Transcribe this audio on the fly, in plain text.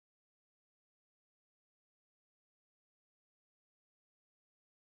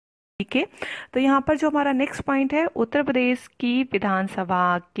के। तो यहाँ पर जो हमारा नेक्स्ट पॉइंट है, उत्तर प्रदेश की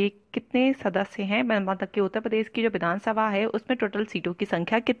विधानसभा के कितने सदस्य हैं, मतलब कि उत्तर प्रदेश की जो विधानसभा है उसमें टोटल सीटों की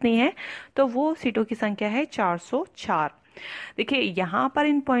संख्या कितनी है, तो वो सीटों की संख्या है 404। देखिए यहाँ पर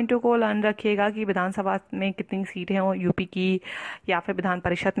इन पॉइंटों को लर्न रखिएगा कि विधानसभा में कितनी सीटें हैं यूपी की, या फिर विधान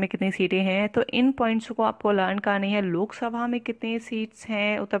परिषद में कितनी सीटें हैं, तो इन पॉइंट्स को आपको लर्न करनी है। लोकसभा में कितनी सीट्स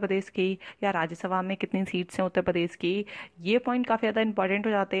हैं उत्तर प्रदेश की, या राज्यसभा में कितनी सीट्स हैं उत्तर प्रदेश की, ये पॉइंट काफ़ी ज़्यादा इंपॉर्टेंट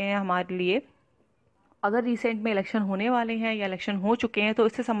हो जाते हैं हमारे लिए। अगर रिसेंट में इलेक्शन होने वाले हैं या इलेक्शन हो चुके हैं तो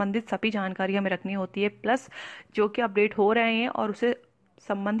इससे संबंधित सभी जानकारी हमें रखनी होती है, प्लस जो कि अपडेट हो रहे हैं, और उससे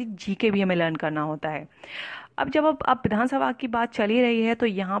संबंधित जीके भी हमें लर्न करना होता है। अब जब अब विधानसभा की बात चली रही है तो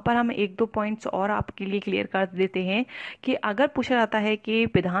यहाँ पर हम एक दो पॉइंट्स और आपके लिए क्लियर कर देते हैं कि अगर पूछा जाता है कि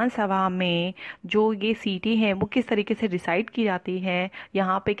विधानसभा में जो ये सीटें हैं वो किस तरीके से डिसाइड की जाती हैं,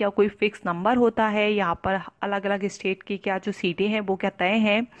 यहाँ पे क्या कोई फिक्स नंबर होता है, यहाँ पर अलग अलग स्टेट की क्या जो सीटें हैं वो क्या तय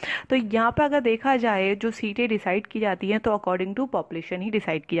हैं। तो यहाँ पर अगर देखा जाए जो सीटें डिसाइड की जाती हैं तो according to population he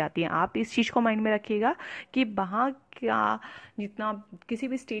decide की जाती हैं। आप इस चीज़ को माइंड में रखिएगा कि वहाँ क्या जितना किसी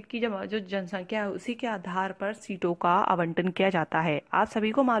भी स्टेट की जो जनसंख्या है उसी के आधार पर सीटों का आवंटन किया जाता है। आप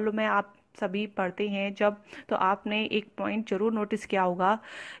सभी को मालूम है, आप सभी पढ़ते हैं जब, तो आपने एक पॉइंट जरूर नोटिस किया होगा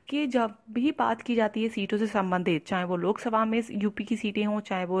कि जब भी बात की जाती है सीटों से संबंधित, चाहे वो लोकसभा में यूपी की सीटें हों,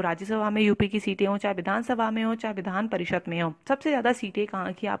 चाहे वो राज्यसभा में यूपी की सीटें हों, चाहे विधानसभा में हो, चाहे विधान परिषद में हो, सबसे ज़्यादा सीटें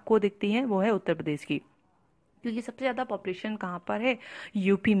कहाँ की आपको दिखती हैं, वो है उत्तर प्रदेश की, क्योंकि सबसे ज़्यादा पॉपुलेशन कहाँ पर है,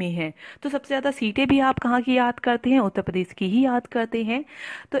 यूपी में है। तो सबसे ज़्यादा सीटें भी आप कहाँ की याद करते हैं, उत्तर प्रदेश की ही याद करते हैं।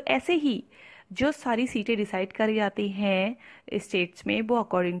 तो ऐसे ही जो सारी सीटें डिसाइड करी जाती हैं स्टेट्स में वो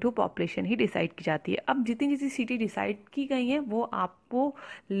according to population he decide की जाती है। अब जितनी जितनी सीटें डिसाइड की गई हैं वो आपको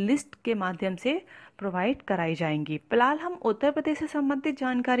लिस्ट के माध्यम से प्रोवाइड कराई जाएंगी। फिलहाल हम उत्तर प्रदेश से संबंधित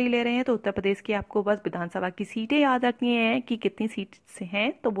जानकारी ले रहे हैं, तो उत्तर प्रदेश की आपको बस विधानसभा की सीटें याद रखनी है कि कितनी सीट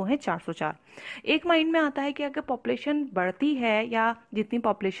हैं, तो वो है 404। एक माइंड में आता है कि अगर पॉपुलेशन बढ़ती है या जितनी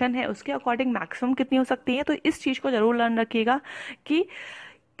पॉपुलेशन है उसके अकॉर्डिंग मैक्सिमम कितनी हो सकती है, तो इस चीज़ को जरूर लर्न रखिएगा कि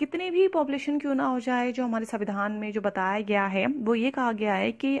कितनी भी पॉपुलेशन क्यों ना हो जाए, जो हमारे संविधान में जो बताया गया है वो ये कहा गया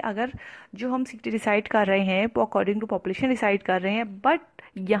है कि अगर जो हम सीटें डिसाइड कर रहे हैं वो अकॉर्डिंग टू पॉपुलेशन डिसाइड कर रहे हैं, बट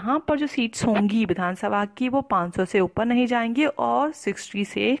यहाँ पर जो सीट्स होंगी विधानसभा की वो 500 से ऊपर नहीं जाएंगी और 60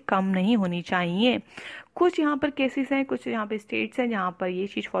 से कम नहीं होनी चाहिए। कुछ यहाँ पर केसेस हैं, कुछ यहाँ पे स्टेट्स हैं जहाँ पर ये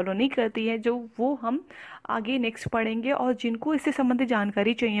चीज़ फॉलो नहीं करती है, जो वो हम आगे नेक्स्ट पढ़ेंगे। और जिनको इससे संबंधित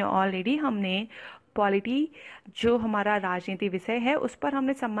जानकारी चाहिए, ऑलरेडी हमने पॉलिटी जो हमारा राजनीति विषय है उस पर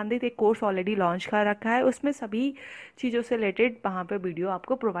हमने संबंधित एक कोर्स ऑलरेडी लॉन्च कर रखा है, उसमें सभी चीज़ों से रिलेटेड वहाँ पे वीडियो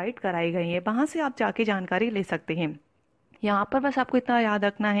आपको प्रोवाइड कराई गई है, वहाँ से आप जाके जानकारी ले सकते हैं। यहाँ पर बस आपको इतना याद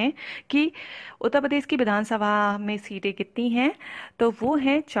रखना है कि उत्तर प्रदेश की विधानसभा में सीटें कितनी हैं, तो वो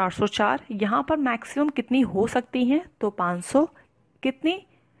हैं 404। यहाँ पर मैक्सिमम कितनी हो सकती हैं, तो 500, कितनी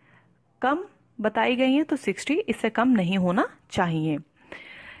कम बताई गई हैं तो 60, इससे कम नहीं होना चाहिए।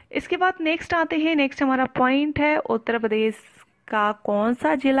 इसके बाद नेक्स्ट आते हैं, नेक्स्ट हमारा पॉइंट है उत्तर प्रदेश का कौन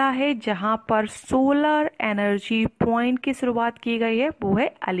सा जिला है जहां पर सोलर एनर्जी पॉइंट की शुरुआत की गई है, वो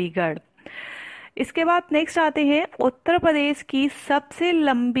है अलीगढ़। इसके बाद नेक्स्ट आते हैं उत्तर प्रदेश की सबसे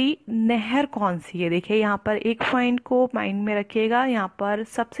लंबी नहर कौन सी है। देखिए यहाँ पर एक पॉइंट को माइंड में रखिएगा, यहाँ पर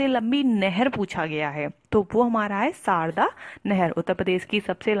सबसे लंबी नहर पूछा गया है, तो वो हमारा है शारदा नहर। उत्तर प्रदेश की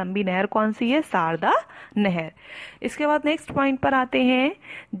सबसे लंबी नहर कौन सी है, शारदा नहर। इसके बाद नेक्स्ट पॉइंट पर आते हैं,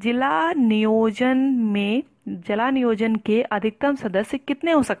 जिला नियोजन के अधिकतम सदस्य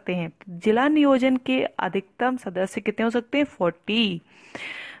कितने हो सकते हैं। जिला नियोजन के अधिकतम सदस्य कितने हो सकते हैं, 40।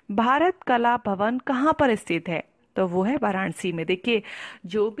 भारत कला भवन कहाँ पर स्थित है, तो वो है वाराणसी में। देखिए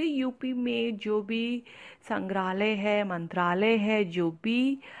जो भी यूपी में जो भी संग्रहालय है, मंत्रालय है, जो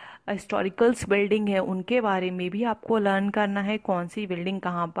भी हिस्टोरिकल्स बिल्डिंग है उनके बारे में भी आपको लर्न करना है, कौन सी बिल्डिंग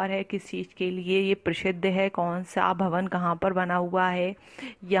कहाँ पर है, किस चीज़ के लिए ये प्रसिद्ध है, कौन सा भवन कहाँ पर बना हुआ है,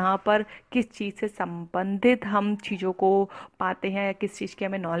 यहाँ पर किस चीज़ से संबंधित हम चीज़ों को पाते हैं या किस चीज़ की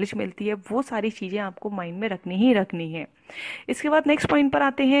हमें नॉलेज मिलती है, वो सारी चीज़ें आपको माइंड में रखनी ही रखनी है। इसके बाद नेक्स्ट पॉइंट पर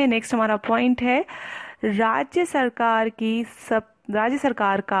आते हैं। नेक्स्ट हमारा पॉइंट है, राज्य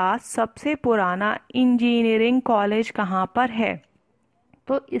सरकार का सबसे पुराना इंजीनियरिंग कॉलेज कहाँ पर है,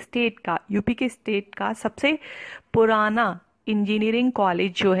 तो स्टेट का, यूपी के स्टेट का सबसे पुराना इंजीनियरिंग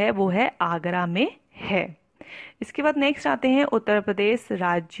कॉलेज जो है वो है आगरा में है। इसके बाद नेक्स्ट आते हैं, उत्तर प्रदेश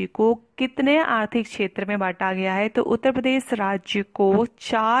राज्य को कितने आर्थिक क्षेत्र में बांटा गया है, तो उत्तर प्रदेश राज्य को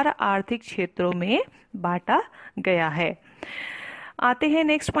 4 आर्थिक क्षेत्रों में बांटा गया है। आते हैं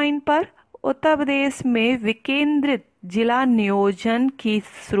नेक्स्ट पॉइंट पर, उत्तर प्रदेश में विकेंद्रित जिला नियोजन की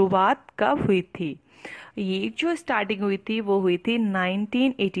शुरुआत कब हुई थी। ये जो स्टार्टिंग हुई थी वो हुई थी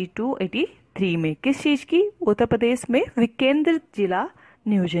 1982-83 में। किस चीज़ की, उत्तर प्रदेश में विकेंद्रित जिला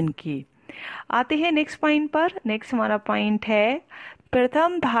नियोजन की। आते हैं नेक्स्ट पॉइंट पर। नेक्स्ट हमारा पॉइंट है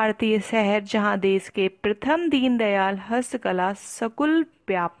प्रथम भारतीय शहर जहां देश के प्रथम दीनदयाल हस्तकला सकुल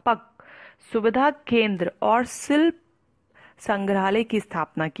व्यापक सुविधा केंद्र और शिल्प संग्रहालय की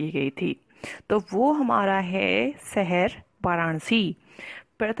स्थापना की गई थी। तो वो हमारा है शहर वाराणसी।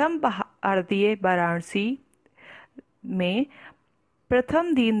 प्रथम भारतीय वाराणसी में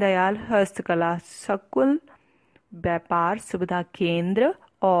प्रथम दीनदयाल हस्तकला सकुल व्यापार सुविधा केंद्र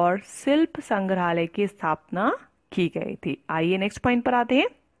और शिल्प संग्रहालय की स्थापना की गई थी। आइए नेक्स्ट पॉइंट पर आते हैं।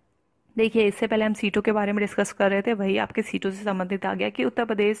 देखिए, इससे पहले हम सीटों के बारे में डिस्कस कर रहे थे, वही आपके सीटों से संबंधित आ गया कि उत्तर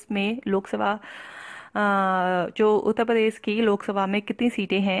प्रदेश में लोकसभा जो उत्तर प्रदेश की लोकसभा में कितनी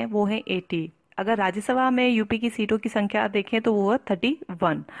सीटें हैं, वो हैं 80। अगर राज्यसभा में यूपी की सीटों की संख्या देखें तो वो है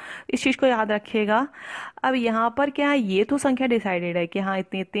 31। इस चीज़ को याद रखिएगा। अब यहाँ पर क्या है, ये तो संख्या डिसाइडेड है कि हाँ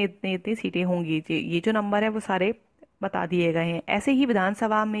इतनी इतनी इतनी इतनी सीटें होंगी। ये जो नंबर है वो सारे बता दिए गए हैं। ऐसे ही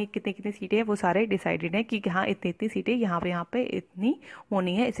विधानसभा में कितनी कितनी सीटें हैं वो सारे डिसाइडेड हैं कि हाँ इतनी इतनी सीटें यहाँ पे इतनी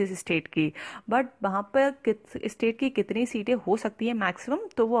होनी है इस स्टेट की। बट वहाँ पर स्टेट की कितनी सीटें हो सकती है मैक्सिमम,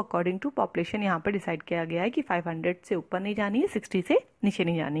 तो वो अकॉर्डिंग टू पॉपुलेशन यहाँ पर डिसाइड किया गया है कि 500 से ऊपर नहीं जानी है, 60 से नीचे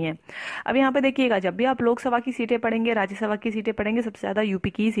नहीं जानी है। अब यहाँ पे देखिएगा, जब भी आप लोकसभा की सीटें पढ़ेंगे, राज्यसभा की सीटें पढ़ेंगे, सबसे ज़्यादा यूपी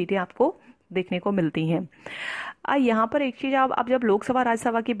की ही सीटें आपको देखने को मिलती हैं। यहाँ पर एक चीज़, आप जब लोकसभा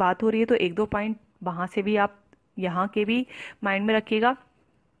राज्यसभा की बात हो रही है तो एक दो पॉइंट वहाँ से भी आप यहाँ के भी माइंड में रखिएगा।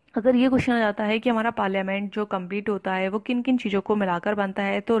 अगर ये क्वेश्चन आ जाता है कि हमारा पार्लियामेंट जो कंप्लीट होता है वो किन किन चीज़ों को मिलाकर बनता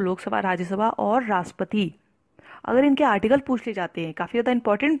है, तो लोकसभा, राज्यसभा और राष्ट्रपति, अगर इनके आर्टिकल पूछ ले जाते हैं, काफ़ी ज़्यादा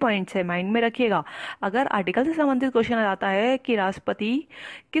इंपॉर्टेंट पॉइंट्स है, माइंड में रखिएगा। अगर आर्टिकल से संबंधित क्वेश्चन आ जाता है कि राष्ट्रपति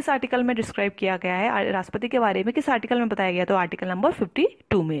किस आर्टिकल में डिस्क्राइब किया गया है, राष्ट्रपति के बारे में किस आर्टिकल में बताया गया, तो आर्टिकल नंबर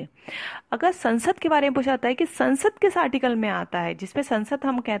 52 में। अगर संसद के बारे में पूछा जाता है कि संसद किस आर्टिकल में आता है, जिसमें संसद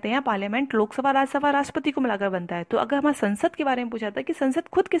हम कहते हैं पार्लियामेंट, लोकसभा, राज्यसभा, राष्ट्रपति को मिलाकर बनता है, तो अगर हमारा संसद के बारे में पूछा जाता है कि संसद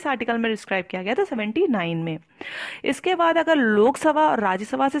खुद किस आर्टिकल में डिस्क्राइब किया गया, तो 79 में। इसके बाद अगर लोकसभा और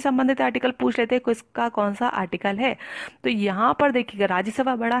राज्यसभा से संबंधित आर्टिकल पूछ लेते हैं किसका कौन सा आर्टिकल है, तो यहाँ पर देखिएगा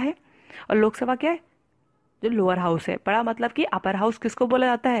राज्यसभा बड़ा है और लोकसभा क्या है, जो लोअर हाउस है। बड़ा मतलब कि अपर हाउस किसको बोला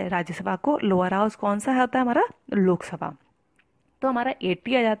जाता है, राज्यसभा को। लोअर हाउस कौन सा होता है हमारा, लोकसभा। तो हमारा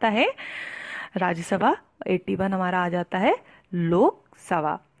 80 आ जाता है राज्यसभा, 81 हमारा आ जाता है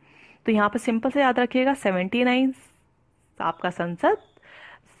लोकसभा। तो यहाँ पर सिंपल से याद रखिएगा, 79 आपका संसद,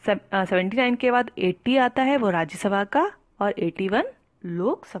 79 के बाद 80 आता है वो राज्यसभा का, और 81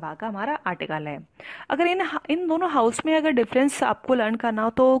 लोकसभा का हमारा आर्टिकल है। अगर इन दोनों हाउस में अगर डिफरेंस आपको लर्न करना हो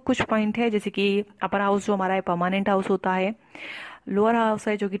तो कुछ पॉइंट है, जैसे कि अपर हाउस जो हमारा है परमानेंट हाउस होता है, लोअर हाउस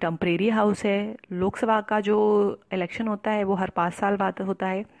है जो कि टेम्परेरी हाउस है, लोकसभा का जो इलेक्शन होता है वो हर 5 साल बाद होता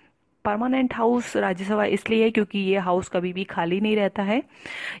है, परमानेंट हाउस राज्यसभा इसलिए है क्योंकि ये हाउस कभी भी खाली नहीं रहता है।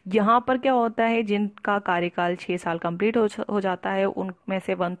 यहाँ पर क्या होता है, जिनका कार्यकाल 6 साल कंप्लीट हो जाता है उनमें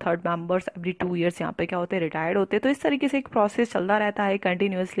से 1/3 मेंबर्स एवरी 2 ईयर्स यहाँ पे क्या होते हैं, रिटायर्ड होते हैं। तो इस तरीके से एक प्रोसेस चलता रहता है,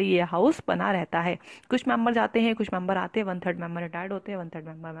 कंटिन्यूसली ये हाउस बना रहता है। कुछ मेंबर जाते हैं, कुछ मेंबर आते हैं, 1/3 मेंबर रिटायर्ड होते हैं, 1/3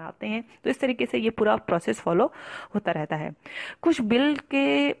 मेंबर में आते हैं। तो इस तरीके से ये पूरा प्रोसेस फॉलो होता रहता है। कुछ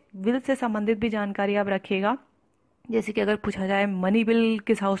बिल से संबंधित भी जानकारी आप रखिएगा, जैसे कि अगर पूछा जाए मनी बिल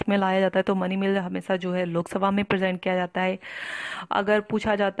किस हाउस में लाया जाता है, तो मनी बिल हमेशा जो है लोकसभा में प्रेजेंट किया जाता है। अगर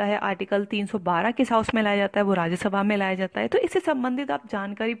पूछा जाता है आर्टिकल 312 किस हाउस में लाया जाता है, वो राज्यसभा में लाया जाता है। तो इससे संबंधित आप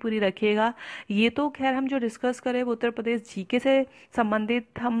जानकारी पूरी रखिएगा। ये तो खैर हम जो डिस्कस करें वो उत्तर प्रदेश जीके से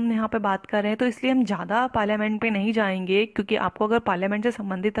संबंधित हम यहाँ पे बात कर रहे हैं, तो इसलिए हम ज़्यादा पार्लियामेंट पे नहीं जाएंगे, क्योंकि आपको अगर पार्लियामेंट से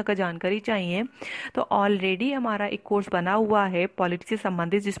संबंधित अगर जानकारी चाहिए तो ऑलरेडी हमारा एक कोर्स बना हुआ है पॉलिटी से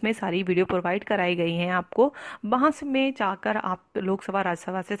संबंधित, जिसमें सारी वीडियो प्रोवाइड कराई गई हैं आपको। वहाँ में जाकर आप लोकसभा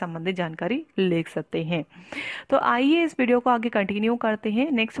राज्यसभा से संबंधित जानकारी ले सकते हैं। तो आइए इस वीडियो को आगे कंटिन्यू करते हैं।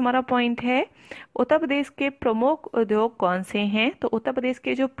 नेक्स्ट हमारा पॉइंट है उत्तर प्रदेश के प्रमुख उद्योग कौन से हैं। तो उत्तर प्रदेश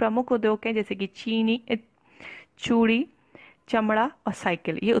के जो प्रमुख उद्योग हैं, जैसे कि चीनी, चूड़ी, चमड़ा और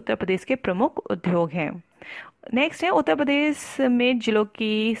साइकिल, ये उत्तर प्रदेश के प्रमुख उद्योग हैं। नेक्स्ट है उत्तर प्रदेश में जिलों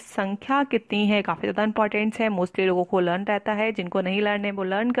की संख्या कितनी है, काफ़ी ज़्यादा इंपॉर्टेंट है, मोस्टली लोगों को लर्न रहता है, जिनको नहीं लर्न है वो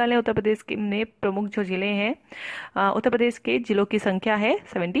लर्न कर लें। उत्तर प्रदेश में प्रमुख जो जिले हैं, उत्तर प्रदेश के जिलों की संख्या है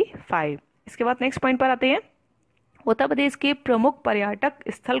 75। इसके बाद नेक्स्ट पॉइंट पर आते हैं, उत्तर प्रदेश के प्रमुख पर्यटक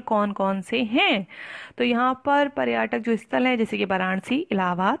स्थल कौन कौन से हैं। तो यहाँ पर पर्यटक जो स्थल हैं, जैसे कि वाराणसी,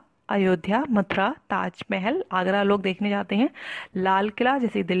 इलाहाबाद, अयोध्या, मथुरा, ताजमहल, आगरा लोग देखने जाते हैं, लाल किला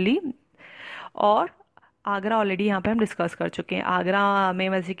जैसे दिल्ली, और आगरा ऑलरेडी यहाँ पे हम डिस्कस कर चुके हैं। आगरा में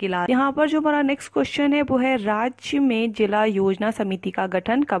वैसे कि यहाँ पर जो हमारा नेक्स्ट क्वेश्चन है वो है राज्य में जिला योजना समिति का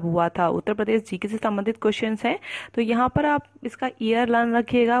गठन कब हुआ था। उत्तर प्रदेश जीके से संबंधित क्वेश्चंस हैं, तो यहाँ पर आप इसका ईयर लर्न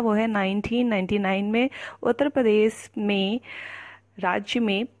रखिएगा, वो है 1999 में उत्तर प्रदेश में राज्य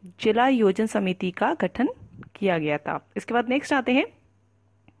में जिला योजना समिति का गठन किया गया था। इसके बाद नेक्स्ट आते हैं,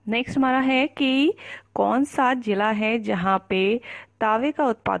 नेक्स्ट हमारा है कि कौन सा जिला है जहाँ पे तावे का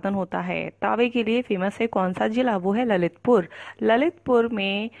उत्पादन होता है। तावे के लिए फेमस है कौन सा जिला, वो है ललितपुर। ललितपुर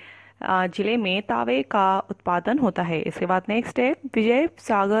में जिले में तावे का उत्पादन होता है। इसके बाद नेक्स्ट है विजय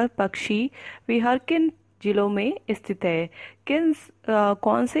सागर पक्षी विहार किन जिलों में स्थित है।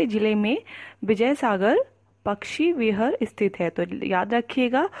 कौन से जिले में विजय सागर पक्षी विहार स्थित है, तो याद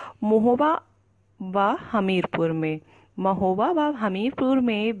रखिएगा महोबा व हमीरपुर में। महोबा व हमीरपुर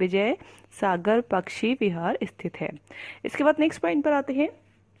में विजय सागर पक्षी विहार स्थित है। इसके बाद नेक्स्ट पॉइंट पर आते हैं।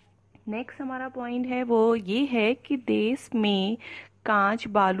 नेक्स्ट हमारा पॉइंट है वो ये है कि देश में कांच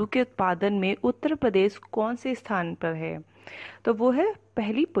बालू के उत्पादन में उत्तर प्रदेश कौन से स्थान पर है, तो वो है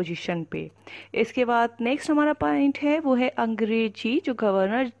पहली पोजीशन पे। इसके बाद नेक्स्ट हमारा पॉइंट है वो है अंग्रेजी जो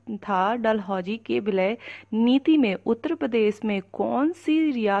गवर्नर था डलहौजी के विलय नीति में उत्तर प्रदेश में कौन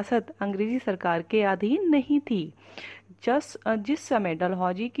सी रियासत अंग्रेजी सरकार के अधीन नहीं थी। जिस समय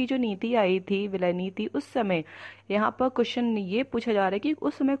डलहौजी की जो नीति आई थी विलय नीति, उस समय यहाँ पर क्वेश्चन ये पूछा जा रहा है कि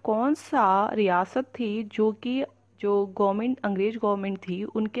उस समय कौन सा रियासत थी जो गवर्नमेंट अंग्रेज गवर्नमेंट थी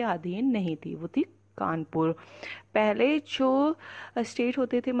उनके अधीन नहीं थी, वो थी कानपुर। पहले जो स्टेट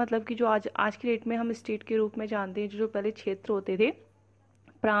होते थे, मतलब कि जो आज की डेट में हम स्टेट के रूप में जानते हैं, जो पहले क्षेत्र होते थे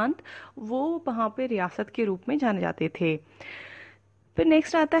प्रांत, वो वहाँ पे रियासत के रूप में जाने जाते थे। फिर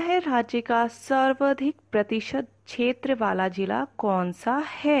नेक्स्ट आता है राज्य का सर्वाधिक प्रतिशत क्षेत्र वाला जिला कौन सा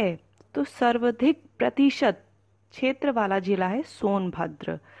है, तो सर्वाधिक प्रतिशत क्षेत्र वाला जिला है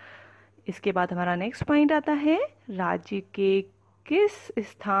सोनभद्र। इसके बाद हमारा नेक्स्ट पॉइंट आता है राज्य के किस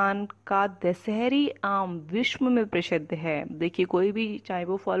स्थान का दशहरी आम विश्व में प्रसिद्ध है। देखिए कोई भी, चाहे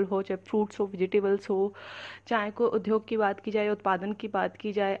वो फल हो, चाहे फ्रूट्स हो, वेजिटेबल्स हो, चाहे कोई उद्योग की बात की जाए, उत्पादन की बात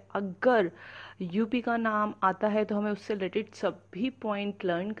की जाए, अगर यूपी का नाम आता है तो हमें उससे रिलेटेड सभी पॉइंट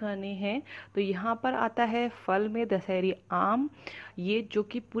लर्न करने हैं। तो यहाँ पर आता है फल में दशहरी आम, ये जो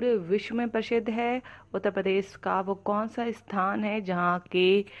कि पूरे विश्व में प्रसिद्ध है। उत्तर प्रदेश का वो कौन सा स्थान है जहाँ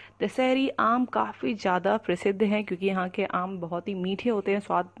के दशहरी आम काफ़ी ज़्यादा प्रसिद्ध हैं, क्योंकि यहाँ के आम बहुत ही मीठे होते हैं,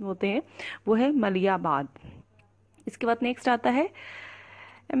 स्वाद होते हैं, वो है मलियाबाद। इसके बाद नेक्स्ट आता है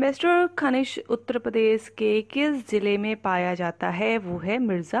एम्बेसडर खनिज उत्तर प्रदेश के किस जिले में पाया जाता है, वो है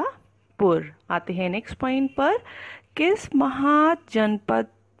मिर्ज़ापुर। आते हैं नेक्स्ट पॉइंट पर, किस महाजनपद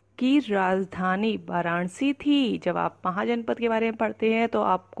की राजधानी वाराणसी थी। जब आप महाजनपद के बारे में पढ़ते हैं तो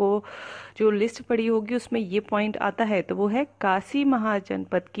आपको जो लिस्ट पड़ी होगी उसमें ये पॉइंट आता है, तो वो है काशी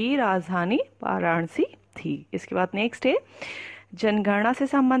महाजनपद की राजधानी वाराणसी थी। इसके बाद नेक्स्ट है जनगणना से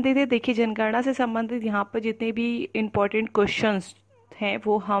संबंधित है। देखिए जनगणना से संबंधित यहाँ पर जितने भी इम्पोर्टेंट क्वेश्चंस हैं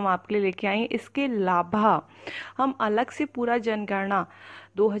वो हम आपके लिए लेके आए। इसके अलावा हम अलग से पूरा जनगणना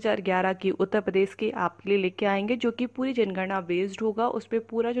 2011 की उत्तर प्रदेश की आपके लिए लेके आएंगे, जो कि पूरी जनगणना बेस्ड होगा। उस पर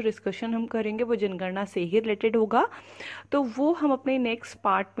पूरा जो डिस्कशन हम करेंगे वो जनगणना से ही रिलेटेड होगा, तो वो हम अपने नेक्स्ट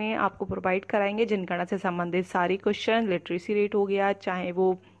पार्ट में आपको प्रोवाइड कराएंगे। जनगणना से संबंधित सारी क्वेश्चन, लिटरेसी रेट हो गया, चाहे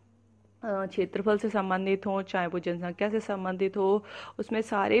वो क्षेत्रफल से संबंधित हो, चाहे वो जनसंख्या से संबंधित हो, उसमें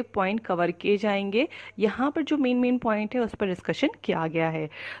सारे पॉइंट कवर किए जाएंगे। यहाँ पर जो मेन पॉइंट है उस पर डिस्कशन किया गया है,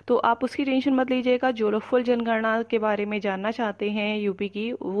 तो आप उसकी टेंशन मत लीजिएगा। जो लोग फुल जनगणना के बारे में जानना चाहते हैं यूपी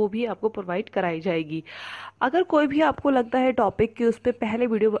की, वो भी आपको प्रोवाइड कराई जाएगी। अगर कोई भी आपको लगता है टॉपिक की उस पर पहले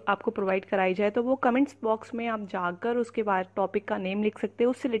वीडियो आपको प्रोवाइड कराई जाए, तो वो कमेंट्स बॉक्स में आप जाकर उसके बाद टॉपिक का नेम लिख सकते हो,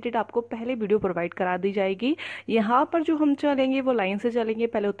 उससे रिलेटेड आपको पहले वीडियो प्रोवाइड करा दी जाएगी। यहाँ पर जो हम चलेंगे वो लाइन से चलेंगे,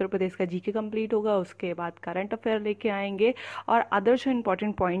 पहले उत्तर प्रदेश का जीके कंप्लीट होगा, उसके बाद करंट अफेयर लेके आएंगे और अदर जो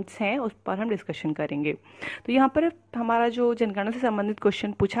इंपॉर्टेंट पॉइंट्स हैं उस पर हम डिस्कशन करेंगे। तो यहाँ पर हमारा जो जनगणना से संबंधित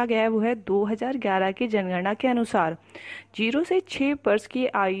क्वेश्चन पूछा गया है वो है 2011 की जनगणना के अनुसार 0 से 6 वर्ष की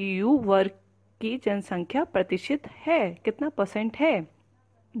आयु वर्ग की जनसंख्या प्रतिशत है, कितना परसेंट है।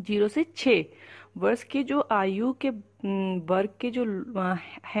 0 से 6 वर्ष के जो आयु के वर्ग के जो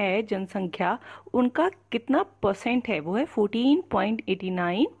है जनसंख्या, उनका कितना परसेंट है, वो है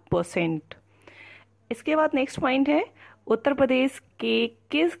 14.89%। इसके बाद नेक्स्ट पॉइंट है उत्तर प्रदेश के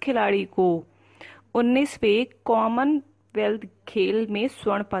किस खिलाड़ी को 19वें कॉमनवेल्थ खेल में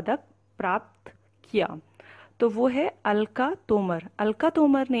स्वर्ण पदक प्राप्त किया, तो वो है अलका तोमर। अलका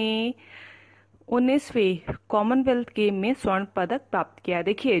तोमर ने 19वें कॉमनवेल्थ गेम में स्वर्ण पदक प्राप्त किया है।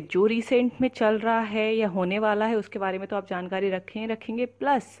 देखिए जो रिसेंट में चल रहा है या होने वाला है उसके बारे में तो आप जानकारी रखेंगे,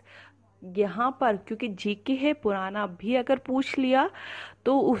 प्लस यहाँ पर क्योंकि जीके है, पुराना भी अगर पूछ लिया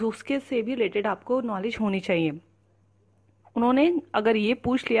तो उसके से भी रिलेटेड आपको नॉलेज होनी चाहिए। उन्होंने अगर ये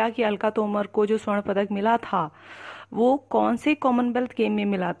पूछ लिया कि अलका तोमर को जो स्वर्ण पदक मिला था वो कौन से कॉमनवेल्थ गेम में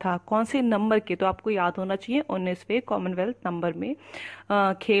मिला था, कौन से नंबर के, तो आपको याद होना चाहिए 19वें कॉमनवेल्थ नंबर में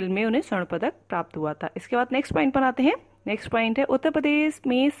खेल में उन्हें स्वर्ण पदक प्राप्त हुआ था। इसके बाद नेक्स्ट पॉइंट पर आते हैं। नेक्स्ट पॉइंट है उत्तर प्रदेश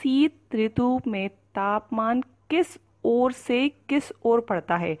में शीत ऋतु में तापमान किस ओर से किस ओर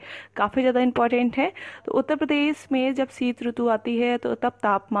पड़ता है, काफ़ी ज़्यादा इंपॉर्टेंट है। तो उत्तर प्रदेश में जब शीत ऋतु आती है तो तब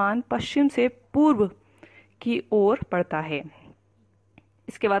तापमान पश्चिम से पूर्व की ओर पड़ता है।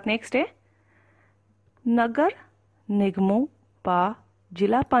 इसके बाद नेक्स्ट है, नगर निगमों व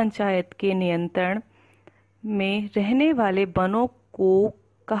जिला पंचायत के नियंत्रण में रहने वाले वनों को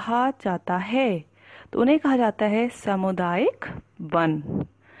कहा जाता है, तो उन्हें कहा जाता है सामुदायिक वन।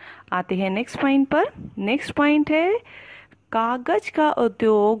 आते हैं नेक्स्ट पॉइंट पर। नेक्स्ट पॉइंट है, कागज का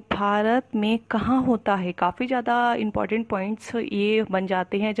उद्योग भारत में कहाँ होता है। काफ़ी ज़्यादा इंपॉर्टेंट पॉइंट्स ये बन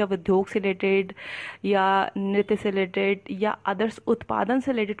जाते हैं जब उद्योग से रिलेटेड या नृत्य से रिलेटेड या अदर्स उत्पादन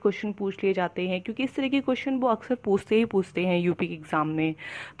से रिलेटेड क्वेश्चन पूछ लिए जाते हैं, क्योंकि इस तरह के क्वेश्चन वो अक्सर पूछते हैं यूपी के एग्ज़ाम में।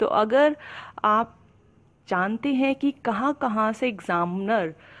 तो अगर आप जानते हैं कि कहाँ कहाँ से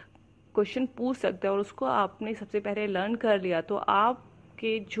एग्जामिनर क्वेश्चन पूछ सकते हैं और उसको आपने सबसे पहले लर्न कर लिया, तो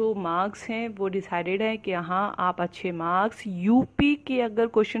आपके जो मार्क्स हैं वो डिसाइडेड है कि हाँ आप अच्छे मार्क्स यूपी के अगर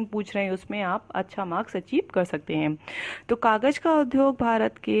क्वेश्चन पूछ रहे हैं उसमें आप अच्छा मार्क्स अचीव कर सकते हैं। तो कागज का उद्योग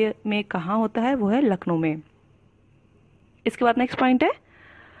भारत के में कहाँ होता है, वो है लखनऊ में। इसके बाद नेक्स्ट पॉइंट है,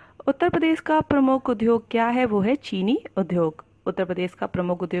 उत्तर प्रदेश का प्रमुख उद्योग क्या है, वो है चीनी उद्योग। उत्तर प्रदेश का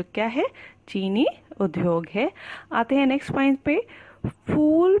प्रमुख उद्योग क्या है, चीनी उद्योग है। आते हैं नेक्स्ट पॉइंट पे,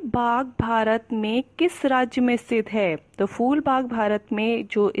 फूल बाग भारत में किस राज्य में स्थित है। तो फूल बाग भारत में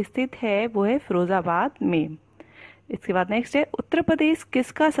जो स्थित है वो है फिरोजाबाद में। इसके बाद नेक्स्ट है, उत्तर प्रदेश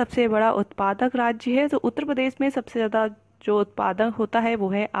किसका सबसे बड़ा उत्पादक राज्य है। तो उत्तर प्रदेश में सबसे ज़्यादा जो उत्पादक होता है वो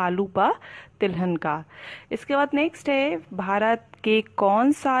है आलू व तिलहन का। इसके बाद नेक्स्ट है, भारत के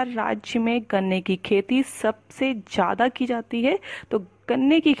कौन सा राज्य में गन्ने की खेती सबसे ज़्यादा की जाती है। तो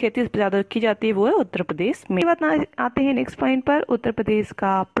गन्ने की खेती सबसे ज़्यादा की जाती है वो है उत्तर प्रदेश में। बात आते हैं नेक्स्ट पॉइंट पर, उत्तर प्रदेश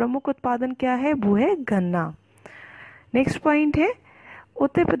का प्रमुख उत्पादन क्या है, वो है गन्ना। नेक्स्ट पॉइंट है,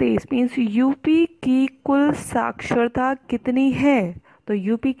 उत्तर प्रदेश मीन्स यूपी की कुल साक्षरता कितनी है। तो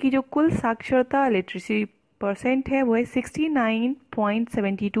यूपी की जो कुल साक्षरता लिटरेसी परसेंट है वो है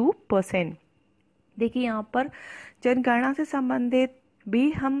 69.72%। देखिए यहाँ पर जनगणना से संबंधित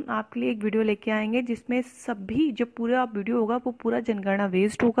भी हम आपके लिए एक वीडियो लेके आएंगे जिसमें सभी जो पूरा वीडियो होगा वो पूरा जनगणना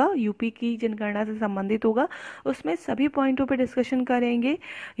बेस्ड होगा, यूपी की जनगणना से संबंधित होगा। उसमें सभी पॉइंटों पे डिस्कशन करेंगे,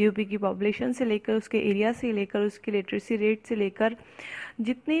 यूपी की पॉपुलेशन से लेकर उसके एरिया से लेकर उसके लिटरेसी रेट से लेकर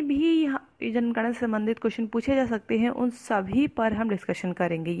जितने भी यहाँ जनगणना से संबंधित क्वेश्चन पूछे जा सकते हैं उन सभी पर हम डिस्कशन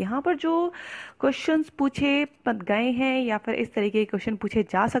करेंगे। यहाँ पर जो क्वेश्चंस पूछे गए हैं या फिर इस तरीके के क्वेश्चन पूछे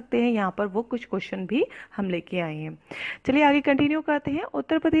जा सकते हैं, यहाँ पर वो कुछ क्वेश्चन भी हम लेके आए हैं। चलिए आगे कंटिन्यू करते हैं।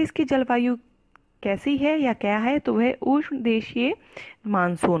 उत्तर प्रदेश की जलवायु कैसी है या क्या है, तो वह उष्ण देशीय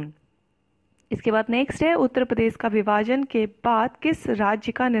मानसून। इसके बाद नेक्स्ट है, उत्तर प्रदेश का विभाजन के बाद किस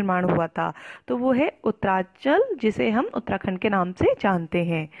राज्य का निर्माण हुआ था। तो वो है उत्तरांचल, जिसे हम उत्तराखंड के नाम से जानते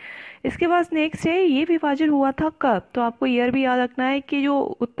हैं। इसके बाद नेक्स्ट है, ये विभाजन हुआ था कब। तो आपको ईयर भी याद रखना है कि जो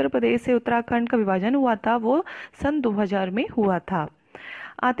उत्तर प्रदेश से उत्तराखंड का विभाजन हुआ था वो सन 2000 में हुआ था।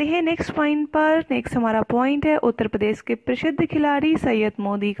 आते हैं नेक्स्ट पॉइंट पर। नेक्स्ट हमारा पॉइंट है, उत्तर प्रदेश के प्रसिद्ध खिलाड़ी सैयद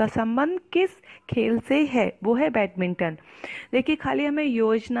मोदी का संबंध किस खेल से है, वो है बैडमिंटन। देखिए खाली हमें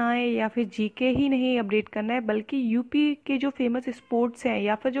योजनाएं या फिर जीके ही नहीं अपडेट करना है, बल्कि यूपी के जो फेमस स्पोर्ट्स हैं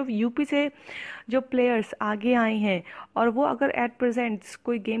या फिर जो यूपी से जो प्लेयर्स आगे आए हैं और वो अगर एट प्रेजेंट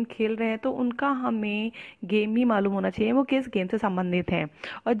कोई गेम खेल रहे हैं तो उनका हमें गेम ही मालूम होना चाहिए वो किस गेम से संबंधित हैं।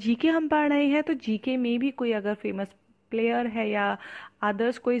 और जीके हम पढ़ रहे हैं तो जीके में भी कोई अगर फेमस प्लेयर है या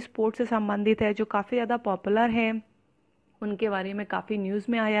अदर्स कोई स्पोर्ट्स से संबंधित है जो काफ़ी ज़्यादा पॉपुलर है, उनके बारे में काफ़ी न्यूज़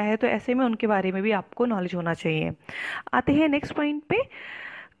में आया है, तो ऐसे में उनके बारे में भी आपको नॉलेज होना चाहिए। आते हैं नेक्स्ट पॉइंट पे,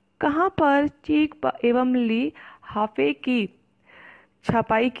 कहाँ पर चीख एवं लिहाफे की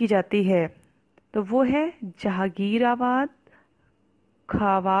छपाई की जाती है। तो वो है जहांगीराबाद,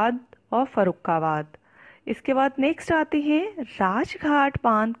 खावाद और फर्रुखाबाद। इसके बाद नेक्स्ट आते हैं, राजघाट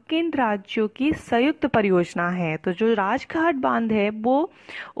बांध किन राज्यों की संयुक्त परियोजना है। तो जो राजघाट बांध है वो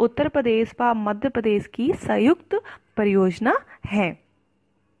उत्तर प्रदेश व मध्य प्रदेश की संयुक्त परियोजना है।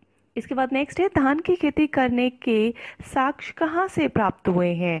 इसके बाद नेक्स्ट है, धान की खेती करने के साक्ष्य कहाँ से प्राप्त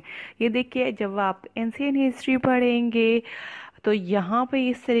हुए हैं। ये देखिए जब आप एंशिएंट हिस्ट्री पढ़ेंगे तो यहाँ पे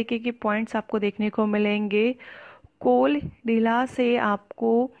इस तरीके के पॉइंट्स आपको देखने को मिलेंगे। कोल ढीला से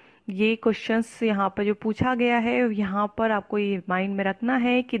आपको ये क्वेश्चंस यहाँ पर जो पूछा गया है यहाँ पर आपको ये माइंड में रखना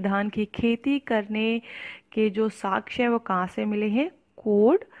है कि धान की खेती करने के जो साक्ष्य है वो कहाँ से मिले हैं,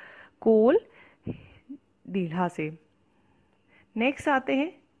 कोल ढीला से। नेक्स्ट आते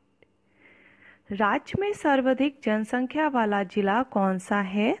हैं, राज्य में सर्वाधिक जनसंख्या वाला जिला कौन सा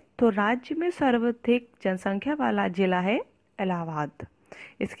है। तो राज्य में सर्वाधिक जनसंख्या वाला जिला है इलाहाबाद।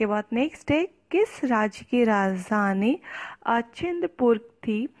 इसके बाद नेक्स्ट है, किस राज्य की राजधानी अचिंतपुर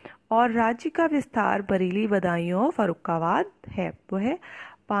थी और राज्य का विस्तार बरेली, बदायूं और फर्रुखाबाद है, वो है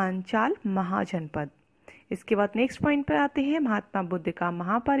पांचाल महाजनपद। इसके बाद नेक्स्ट पॉइंट पर आते हैं, महात्मा बुद्ध का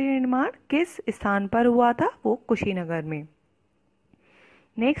महापरिनिर्वाण किस स्थान पर हुआ था, वो कुशीनगर में।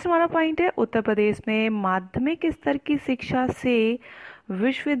 नेक्स्ट हमारा पॉइंट है, उत्तर प्रदेश में माध्यमिक स्तर की शिक्षा से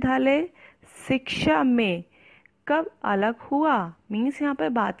विश्वविद्यालय शिक्षा में कब अलग हुआ। मीन्स यहाँ पर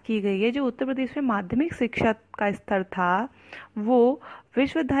बात की गई है जो उत्तर प्रदेश में माध्यमिक शिक्षा का स्तर था वो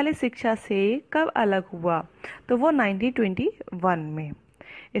विश्वविद्यालय शिक्षा से कब अलग हुआ, तो वो 1921 में।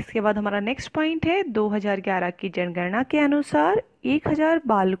 इसके बाद हमारा नेक्स्ट पॉइंट है, 2011 की जनगणना के अनुसार 1000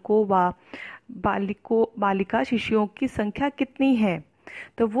 बालिका शिशुओं की संख्या कितनी है,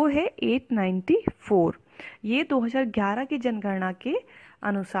 तो वो है 894। ये 2011 की जनगणना के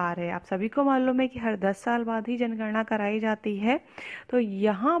अनुसार है। आप सभी को मालूम है कि हर 10 साल बाद ही जनगणना कराई जाती है। तो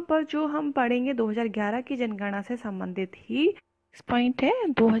यहाँ पर जो हम पढ़ेंगे 2011 की जनगणना से संबंधित ही पॉइंट है।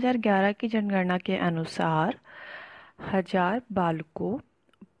 2011 की जनगणना के अनुसार 1000 बालकों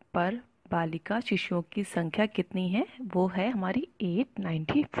पर बालिका शिशुओं की संख्या कितनी है, वो है हमारी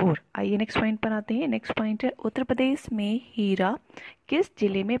 894। आइए नेक्स्ट पॉइंट पर आते हैं। नेक्स्ट पॉइंट है, उत्तर प्रदेश में हीरा किस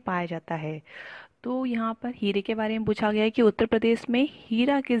जिले में पाया जाता है। तो यहाँ पर हीरे के बारे में पूछा गया है कि उत्तर प्रदेश में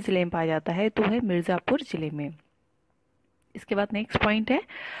हीरा किस जिले में पाया जाता है, तो है मिर्जापुर जिले में। इसके बाद नेक्स्ट पॉइंट है,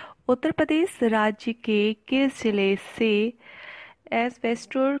 उत्तर प्रदेश राज्य के किस जिले से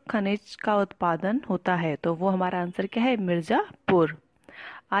एस्बेस्टोस खनिज का उत्पादन होता है, तो वो हमारा आंसर क्या है, मिर्जापुर।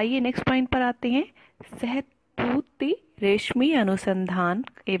 आइए नेक्स्ट पॉइंट पर आते हैं, शहतूती रेशमी अनुसंधान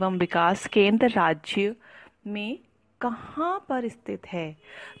एवं विकास केंद्र राज्य में कहाँ पर स्थित है,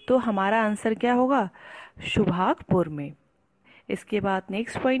 तो हमारा आंसर क्या होगा, सुभागपुर में। इसके बाद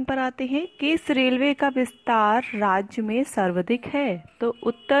नेक्स्ट पॉइंट पर आते हैं, किस रेलवे का विस्तार राज्य में सर्वाधिक है, तो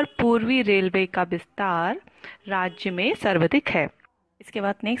उत्तर पूर्वी रेलवे का विस्तार राज्य में सर्वाधिक है। इसके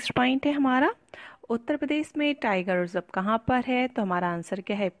बाद नेक्स्ट पॉइंट है हमारा, उत्तर प्रदेश में टाइगर रिजर्व कहाँ पर है, तो हमारा आंसर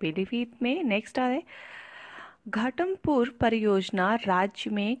क्या है, पीलीभीत में। नेक्स्ट है, घाटमपुर परियोजना राज्य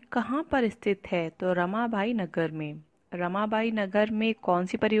में कहाँ पर स्थित है, तो रमाबाई नगर में। रमाबाई नगर में कौन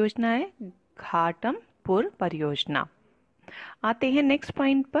सी परियोजना है, घाटमपुर परियोजना। आते हैं नेक्स्ट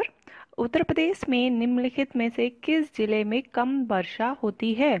पॉइंट पर, उत्तर प्रदेश में निम्नलिखित में से किस जिले में कम वर्षा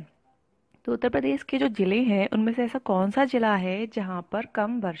होती है, तो उत्तर प्रदेश के जो जिले हैं उनमें से ऐसा कौन सा जिला है जहां पर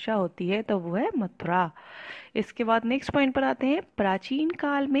कम वर्षा होती है, तो वो है मथुरा। इसके बाद नेक्स्ट पॉइंट पर आते हैं, प्राचीन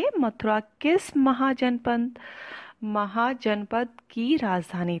काल में मथुरा किस महाजनपद की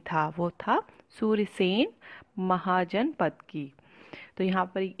राजधानी था, वो था सूर्यसेन महाजनपद की। तो यहाँ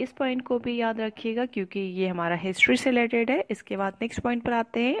पर इस पॉइंट को भी याद रखिएगा क्योंकि ये हमारा हिस्ट्री से रिलेटेड है। इसके बाद नेक्स्ट पॉइंट पर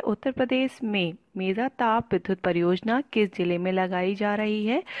आते हैं, उत्तर प्रदेश में मेगाताप विद्युत परियोजना किस जिले में लगाई जा रही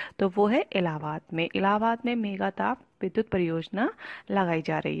है, तो वो है इलाहाबाद में। इलाहाबाद में मेगाताप विद्युत परियोजना लगाई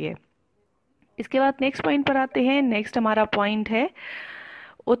जा रही है। इसके बाद नेक्स्ट पॉइंट पर आते हैं। नेक्स्ट हमारा पॉइंट है,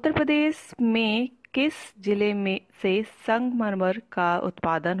 उत्तर प्रदेश में किस जिले में से संगमरमर का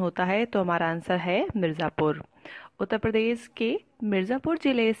उत्पादन होता है, तो हमारा आंसर है मिर्जापुर। उत्तर प्रदेश के मिर्जापुर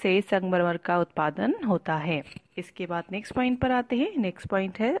जिले से संगमरमर का उत्पादन होता है। इसके बाद नेक्स्ट पॉइंट पर आते हैं। नेक्स्ट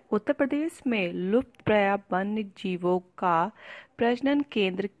पॉइंट है, उत्तर प्रदेश में लुप्तप्राय वन्य जीवों का प्रजनन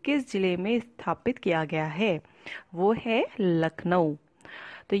केंद्र किस जिले में स्थापित किया गया है, वो है लखनऊ।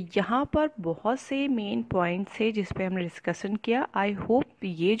 तो यहाँ पर बहुत से मेन पॉइंट्स है जिस पे हमने डिस्कशन किया। आई होप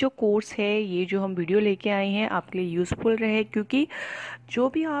ये जो कोर्स है, ये जो हम वीडियो लेके आए हैं आपके लिए यूज़फुल रहे, क्योंकि जो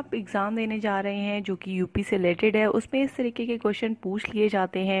भी आप एग्ज़ाम देने जा रहे हैं जो कि यूपी से रिलेटेड है उसमें इस तरीके के क्वेश्चन पूछ लिए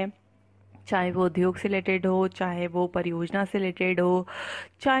जाते हैं, चाहे वो उद्योग से रिलेटेड हो, चाहे वो परियोजना से रिलेटेड हो,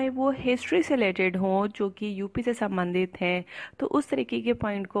 चाहे वो हिस्ट्री से रिलेटेड हो जो कि यूपी से संबंधित हैं। तो उस तरीके के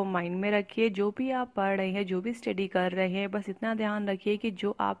पॉइंट को माइंड में रखिए। जो भी आप पढ़ रहे हैं, जो भी स्टडी कर रहे हैं, बस इतना ध्यान रखिए कि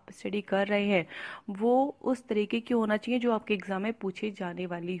जो आप स्टडी कर रहे हैं वो उस तरीके की होना चाहिए जो आपके एग्ज़ाम में पूछी जाने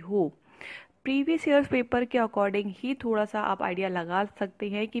वाली हो। प्रीवियस ईयर पेपर के अकॉर्डिंग ही थोड़ा सा आप आइडिया लगा सकते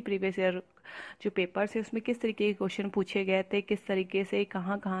हैं कि प्रीवियस ईयर जो पेपर्स है उसमें किस तरीके के क्वेश्चन पूछे गए थे, किस तरीके से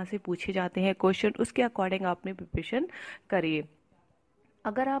कहाँ कहाँ से पूछे जाते हैं क्वेश्चन, उसके अकॉर्डिंग आप अपनी प्रिपरेशन करिए।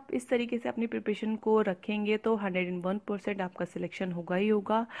 अगर आप इस तरीके से अपनी प्रिपरेशन को रखेंगे तो 101% आपका सिलेक्शन होगा ही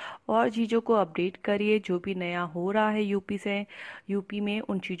होगा। और चीज़ों को अपडेट करिए, जो भी नया हो रहा है यूपी में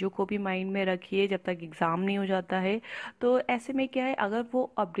उन चीज़ों को भी माइंड में रखिए जब तक एग्ज़ाम नहीं हो जाता है। तो ऐसे में क्या है, अगर वो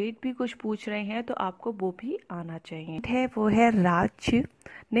अपडेट भी कुछ पूछ रहे हैं तो आपको वो भी आना चाहिए। वो है राज्य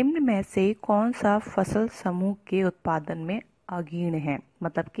निम्न में से कौन सा फसल समूह के उत्पादन में अग्रणी है,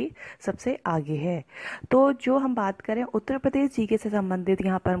 मतलब कि सबसे आगे है। तो जो हम बात करें उत्तर प्रदेश जीके से संबंधित,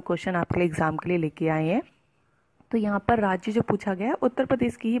 यहाँ पर हम क्वेश्चन आपके लिए एग्जाम के लिए लेके आए हैं। तो यहाँ पर राज्य जो पूछा गया है उत्तर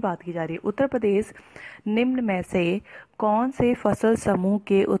प्रदेश की ही बात की जा रही है। उत्तर प्रदेश निम्न में से कौन से फसल समूह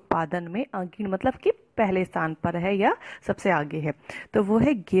के उत्पादन में अग्रणी मतलब कि पहले स्थान पर है या सबसे आगे है? तो वो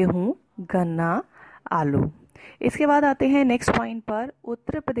है गेहूं, गन्ना, आलू। इसके बाद आते हैं नेक्स्ट पॉइंट पर।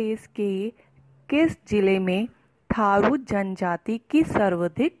 उत्तर प्रदेश के किस जिले में थारू जनजाति की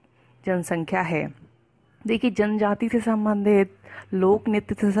सर्वाधिक जनसंख्या है? देखिए, जनजाति से संबंधित, लोक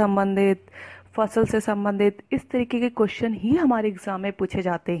नृत्य से संबंधित, फसल से संबंधित इस तरीके के क्वेश्चन ही हमारे एग्जाम में पूछे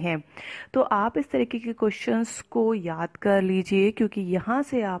जाते हैं। तो आप इस तरीके के क्वेश्चंस को याद कर लीजिए, क्योंकि यहाँ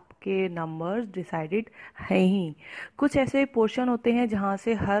से आपके नंबर्स डिसाइडेड हैं ही। कुछ ऐसे पोर्शन होते हैं जहाँ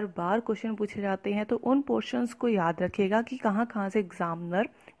से हर बार क्वेश्चन पूछे जाते हैं, तो उन पोर्शंस को याद रखिएगा कि कहाँ कहाँ से एग्जामिनर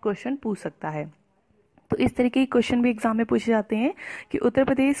क्वेश्चन पूछ सकता है। तो इस तरीके के क्वेश्चन भी एग्जाम में पूछे जाते हैं कि उत्तर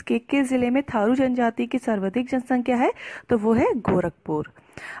प्रदेश के किस जिले में थारू जनजाति की सर्वाधिक जनसंख्या है? तो वो है गोरखपुर।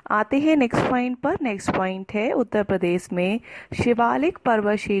 आते हैं नेक्स्ट पॉइंट पर। नेक्स्ट पॉइंट है उत्तर प्रदेश में शिवालिक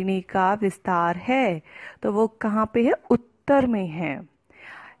पर्वत श्रेणी का विस्तार है, तो वो कहाँ पे है? उत्तर में है।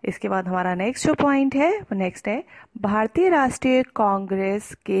 इसके बाद हमारा नेक्स्ट जो पॉइंट है वो नेक्स्ट है, भारतीय राष्ट्रीय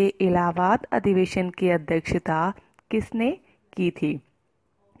कांग्रेस के इलाहाबाद अधिवेशन की अध्यक्षता किसने की थी?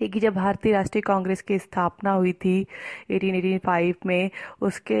 देखिए, जब भारतीय राष्ट्रीय कांग्रेस की स्थापना हुई थी 1885 में,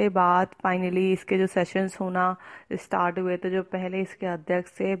 उसके बाद फाइनली इसके जो सेशंस होना स्टार्ट हुए, तो जो पहले इसके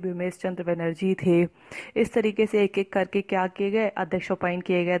अध्यक्ष थे बिमेश चंद्र बनर्जी थे। इस तरीके से एक एक करके क्या किए गए, अध्यक्ष अपॉइंट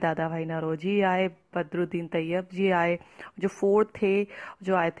किए गए। दादा भाई नौरोजी आए, बदरुद्दीन तैयब जी आए, जो फोर्थ थे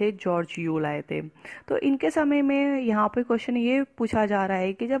जो आए थे जॉर्ज यूल आए थे। तो इनके समय में यहाँ पे क्वेश्चन ये पूछा जा रहा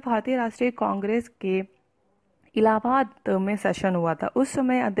है कि जब भारतीय राष्ट्रीय कांग्रेस के इलाहाबाद में सेशन हुआ था, उस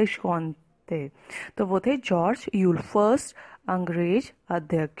समय अध्यक्ष कौन थे? तो वो थे जॉर्ज यूल, फर्स्ट अंग्रेज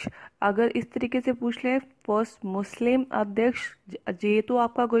अध्यक्ष। अगर इस तरीके से पूछ ले फर्स्ट मुस्लिम अध्यक्ष, ये तो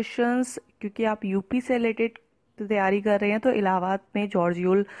आपका क्वेश्चंस, क्योंकि आप यूपी से रिलेटेड तैयारी कर रहे हैं, तो इलाहाबाद में जॉर्ज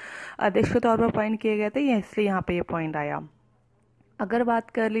यूल अध्यक्ष के तौर पर अपॉइंट किए गए थे, इसलिए यहाँ पे ये पॉइंट आया। अगर बात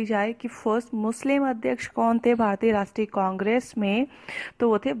कर ली जाए कि फर्स्ट मुस्लिम अध्यक्ष कौन थे भारतीय राष्ट्रीय कांग्रेस में, तो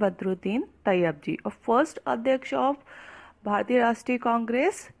वो थे बदरुद्दीन तैयब जी। और फर्स्ट अध्यक्ष ऑफ भारतीय राष्ट्रीय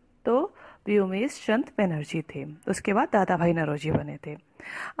कांग्रेस तो व्योमेश चंद्र बनर्जी थे। उसके बाद दादा भाई नौरोजी बने थे।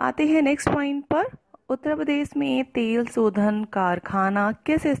 आते हैं नेक्स्ट पॉइंट पर। उत्तर प्रदेश में तेल शोधन कारखाना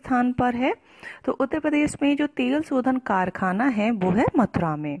किस स्थान पर है? तो उत्तर प्रदेश में जो तेल शोधन कारखाना है वो है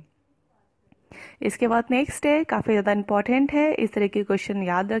मथुरा में। इसके बाद नेक्स्ट है, काफ़ी ज़्यादा इंपॉर्टेंट है, इस तरह के क्वेश्चन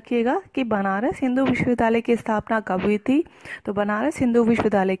याद रखिएगा कि बनारस हिंदू विश्वविद्यालय की स्थापना कब हुई थी? तो बनारस हिंदू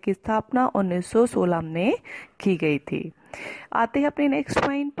विश्वविद्यालय की स्थापना 1916 में की गई थी। आते हैं अपने नेक्स्ट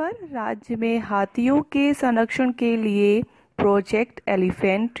पॉइंट पर। राज्य में हाथियों के संरक्षण के लिए प्रोजेक्ट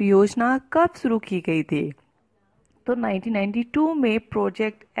एलिफेंट योजना कब शुरू की गई थी? तो 1992 में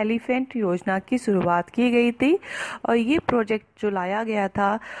प्रोजेक्ट एलिफेंट योजना की शुरुआत की गई थी, और ये प्रोजेक्ट जो लाया गया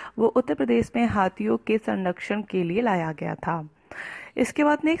था वो उत्तर प्रदेश में हाथियों के संरक्षण के लिए लाया गया था। इसके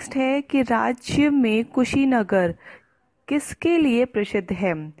बाद नेक्स्ट है कि राज्य में कुशीनगर किसके लिए प्रसिद्ध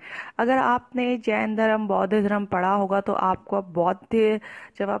है? अगर आपने जैन धर्म, बौद्ध धर्म पढ़ा होगा तो आपको बौद्ध,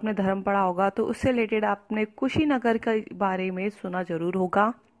 जब आपने धर्म पढ़ा होगा तो उससे रिलेटेड आपने कुशीनगर के बारे में सुना जरूर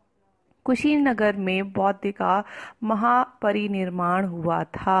होगा। कुशीनगर में बौद्ध का महापरिनिर्माण हुआ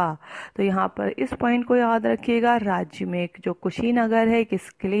था। तो यहाँ पर इस पॉइंट को याद रखिएगा, राज्य में जो कुशीनगर है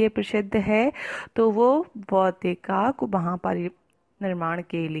किसके लिए प्रसिद्ध है? तो वो बौद्ध का महापरिनिर्माण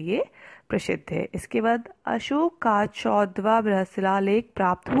के लिए प्रसिद्ध है। इसके बाद अशोक का 14वां बृहस्पतिलेख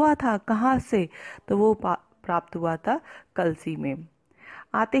प्राप्त हुआ था कहाँ से? तो वो प्राप्त हुआ था कलसी में।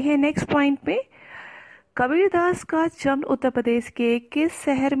 आते हैं नेक्स्ट पॉइंट पे। कबीरदास का जन्म उत्तर प्रदेश के किस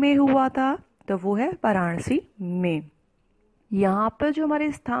शहर में हुआ था? तो वो है वाराणसी में। यहाँ पर जो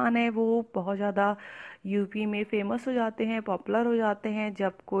हमारे स्थान है वो बहुत ज़्यादा यूपी में फेमस हो जाते हैं, पॉपुलर हो जाते हैं,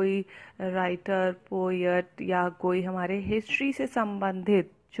 जब कोई राइटर, पोएट या कोई हमारे हिस्ट्री से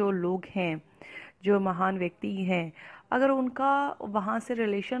संबंधित जो लोग हैं, जो महान व्यक्ति हैं, अगर उनका वहाँ से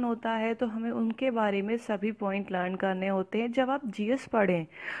रिलेशन होता है तो हमें उनके बारे में सभी पॉइंट लर्न करने होते हैं। जब आप जीएस पढ़ें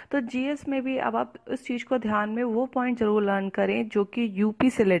तो जीएस में भी अब आप उस चीज़ को ध्यान में वो पॉइंट ज़रूर लर्न करें जो कि यूपी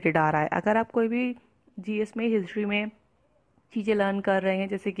से रिलेटेड आ रहा है। अगर आप कोई भी जीएस में, हिस्ट्री में चीज़ें लर्न कर रहे हैं,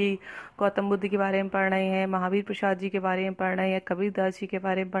 जैसे कि गौतम बुद्ध के बारे में पढ़ रहे हैं, महावीर प्रसाद जी के बारे में पढ़ रहे हैं, कबीरदास जी के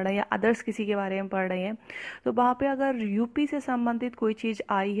बारे में पढ़ रहे हैं, या अदर्स किसी के बारे में पढ़ रहे हैं, तो वहाँ पे अगर यूपी से संबंधित कोई चीज़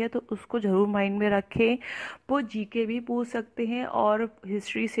आई है तो उसको ज़रूर माइंड में रखें। वो जीके भी पूछ सकते हैं और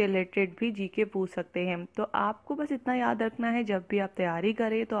हिस्ट्री से रिलेटेड भी जीके पूछ सकते हैं। तो आपको बस इतना याद रखना है, जब भी आप तैयारी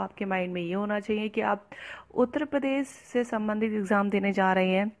करें तो आपके माइंड में ये होना चाहिए कि आप उत्तर प्रदेश से संबंधित एग्ज़ाम देने जा रहे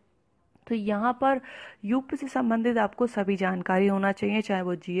हैं, तो यहाँ पर यूपी से संबंधित आपको सभी जानकारी होना चाहिए, चाहे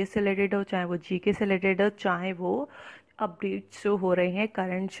वो जीएस से रिलेटेड हो, चाहे वो जीके से रिलेटेड हो, चाहे वो अपडेट्स जो हो रहे हैं,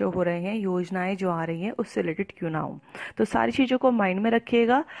 करंट जो हो रहे हैं, योजनाएं जो आ रही हैं उससे रिलेटेड क्यों ना हो। तो सारी चीज़ों को माइंड में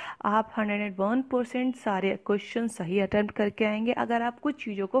रखिएगा। आप 101% सारे क्वेश्चन सही अटेम्प्ट करके आएंगे अगर आप कुछ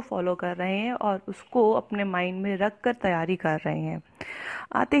चीज़ों को फॉलो कर रहे हैं और उसको अपने माइंड में रख कर तैयारी कर रहे हैं।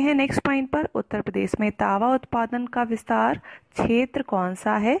 आते हैं नेक्स्ट पॉइंट पर। उत्तर प्रदेश में तावा उत्पादन का विस्तार क्षेत्र कौन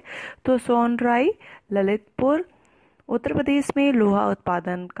सा है? तो सोनराई, ललितपुर। उत्तर प्रदेश में लोहा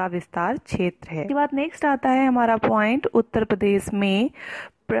उत्पादन का विस्तार क्षेत्र है। इसके बाद नेक्स्ट आता है हमारा पॉइंट, उत्तर प्रदेश में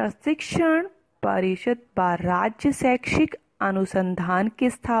प्रशिक्षण परिषद व राज्य शैक्षिक अनुसंधान की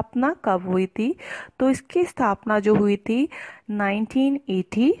स्थापना कब हुई थी? तो इसकी स्थापना जो हुई थी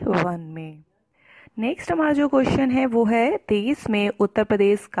 1981 में। नेक्स्ट हमारा जो क्वेश्चन है वो है, देश में उत्तर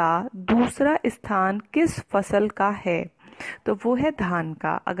प्रदेश का दूसरा स्थान किस फसल का है? तो वो है धान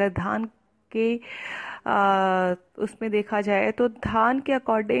का। अगर धान के उसमें देखा जाए तो धान के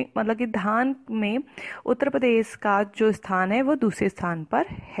अकॉर्डिंग, मतलब कि धान में उत्तर प्रदेश का जो स्थान है वो दूसरे स्थान पर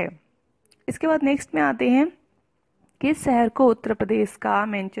है। इसके बाद नेक्स्ट में आते हैं, किस शहर को उत्तर प्रदेश का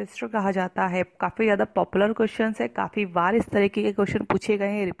मैनचेस्टर कहा जाता है? काफ़ी ज़्यादा पॉपुलर क्वेश्चन है, काफ़ी बार इस तरीके के क्वेश्चन पूछे गए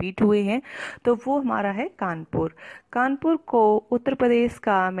हैं, रिपीट हुए हैं। तो वो हमारा है कानपुर। कानपुर को उत्तर प्रदेश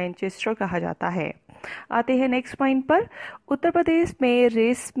का मैनचेस्टर कहा जाता है। आते हैं नेक्स्ट पॉइंट पर, उत्तर प्रदेश में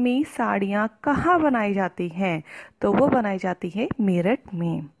रेशमी साड़ियाँ कहाँ बनाई जाती हैं? तो वो बनाई जाती है मेरठ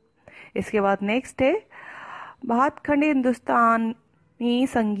में। इसके बाद नेक्स्ट है, भातखंडे हिंदुस्तानी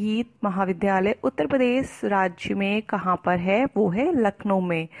संगीत महाविद्यालय उत्तर प्रदेश राज्य में कहाँ पर है? वो है लखनऊ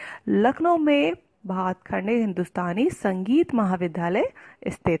में। लखनऊ में भातखंडे हिंदुस्तानी संगीत महाविद्यालय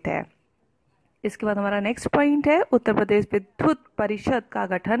स्थित है। इसके बाद हमारा नेक्स्ट पॉइंट है, उत्तर प्रदेश विद्युत परिषद का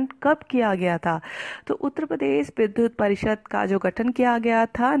गठन कब किया गया था? तो उत्तर प्रदेश विद्युत परिषद का जो गठन किया गया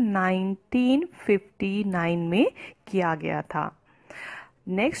था 1959 में किया गया था।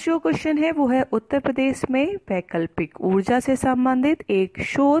 नेक्स्ट जो क्वेश्चन है वो है, उत्तर प्रदेश में वैकल्पिक ऊर्जा से संबंधित एक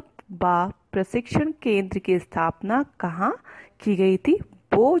शोध व प्रशिक्षण केंद्र की स्थापना कहाँ की गई थी?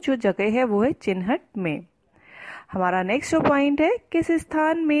 वो जो जगह है वो है चिन्हट में। हमारा नेक्स्ट जो पॉइंट है, किस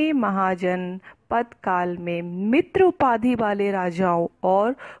स्थान में महाजन पद काल में मित्र उपाधि वाले राजाओं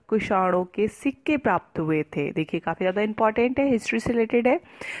और कुषाणों के सिक्के प्राप्त हुए थे? देखिए काफी ज्यादा इंपॉर्टेंट है, हिस्ट्री से रिलेटेड है।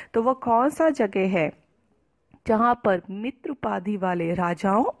 तो वह कौन सा जगह है जहां पर मित्र उपाधि वाले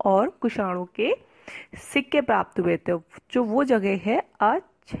राजाओं और कुषाणों के सिक्के प्राप्त हुए थे? जो वो जगह है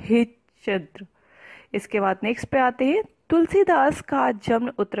अछित्र। इसके बाद नेक्स्ट पे आते हैं, तुलसीदास का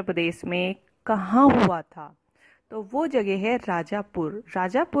जन्म उत्तर प्रदेश में कहाँ हुआ था? तो वो जगह है राजापुर।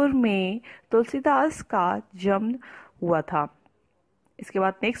 राजापुर में तुलसीदास का जन्म हुआ था। इसके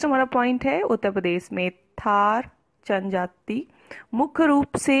बाद नेक्स्ट हमारा पॉइंट है, उत्तर प्रदेश में थार जनजाति मुख्य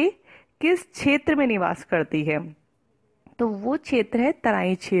रूप से किस क्षेत्र में निवास करती है? तो वो क्षेत्र है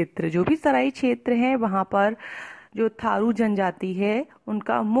तराई क्षेत्र। जो भी तराई क्षेत्र है वहां पर जो थारू जनजाति है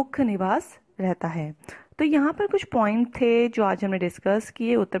उनका मुख्य निवास रहता है। तो यहाँ पर कुछ पॉइंट थे जो आज हमने डिस्कस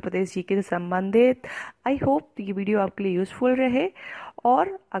किए उत्तर प्रदेश जीके से संबंधित। आई होप ये वीडियो आपके लिए यूजफुल रहे,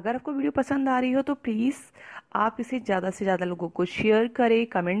 और अगर आपको वीडियो पसंद आ रही हो तो प्लीज़ आप इसे ज़्यादा से ज़्यादा लोगों को शेयर करें,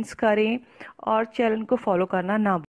 कमेंट्स करें और चैनल को फॉलो करना ना